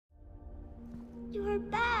You're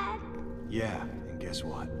back. Yeah, and guess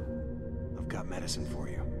what? I've got medicine for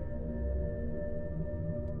you.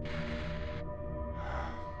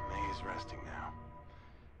 May is resting now.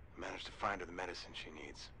 I managed to find her the medicine she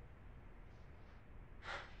needs.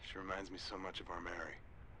 She reminds me so much of our Mary.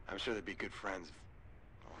 I'm sure they'd be good friends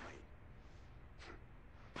if only...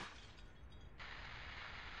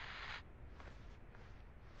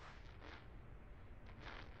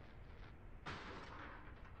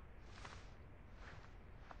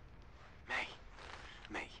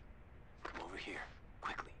 May, come over here,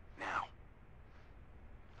 quickly, now.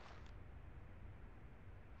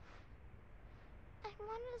 I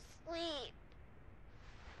want to sleep.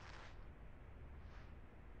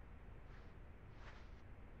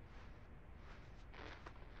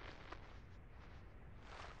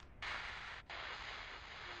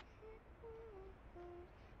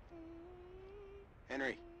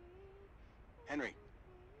 Henry.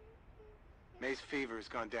 May's fever has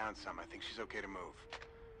gone down some. I think she's okay to move.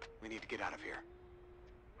 We need to get out of here.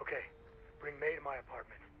 Okay. Bring May to my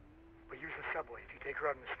apartment. But use the subway. If you take her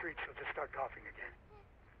out in the street, she'll just start coughing again.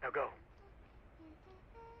 Now go.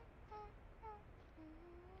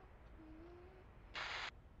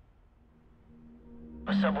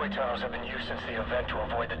 The subway tunnels have been used since the event to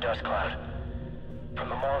avoid the dust cloud. From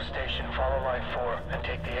the mall station, follow line 4 and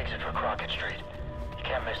take the exit for Crockett Street. You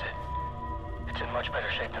can't miss it. It's in much better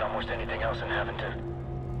shape than almost anything else in Haventon.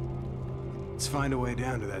 Let's find a way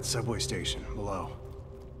down to that subway station below.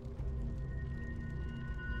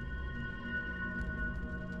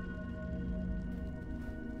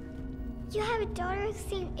 You have a daughter the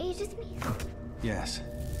same age as me? Yes,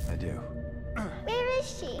 I do. Where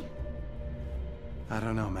is she? I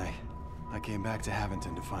don't know, May. I came back to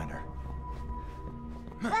Haventon to find her.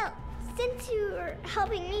 Well, since you are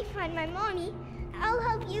helping me find my mommy, I'll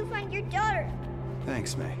help you find your daughter.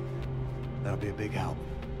 Thanks, May. That'll be a big help.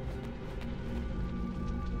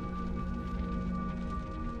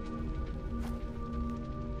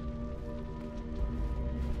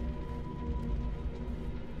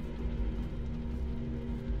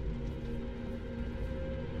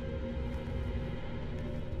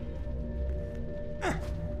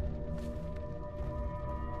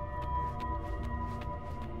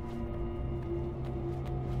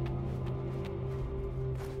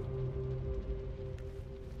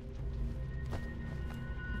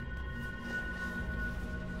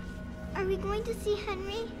 Are we going to see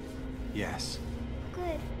Henry? Yes.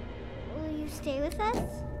 Good. Will you stay with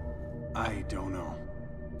us? I don't know.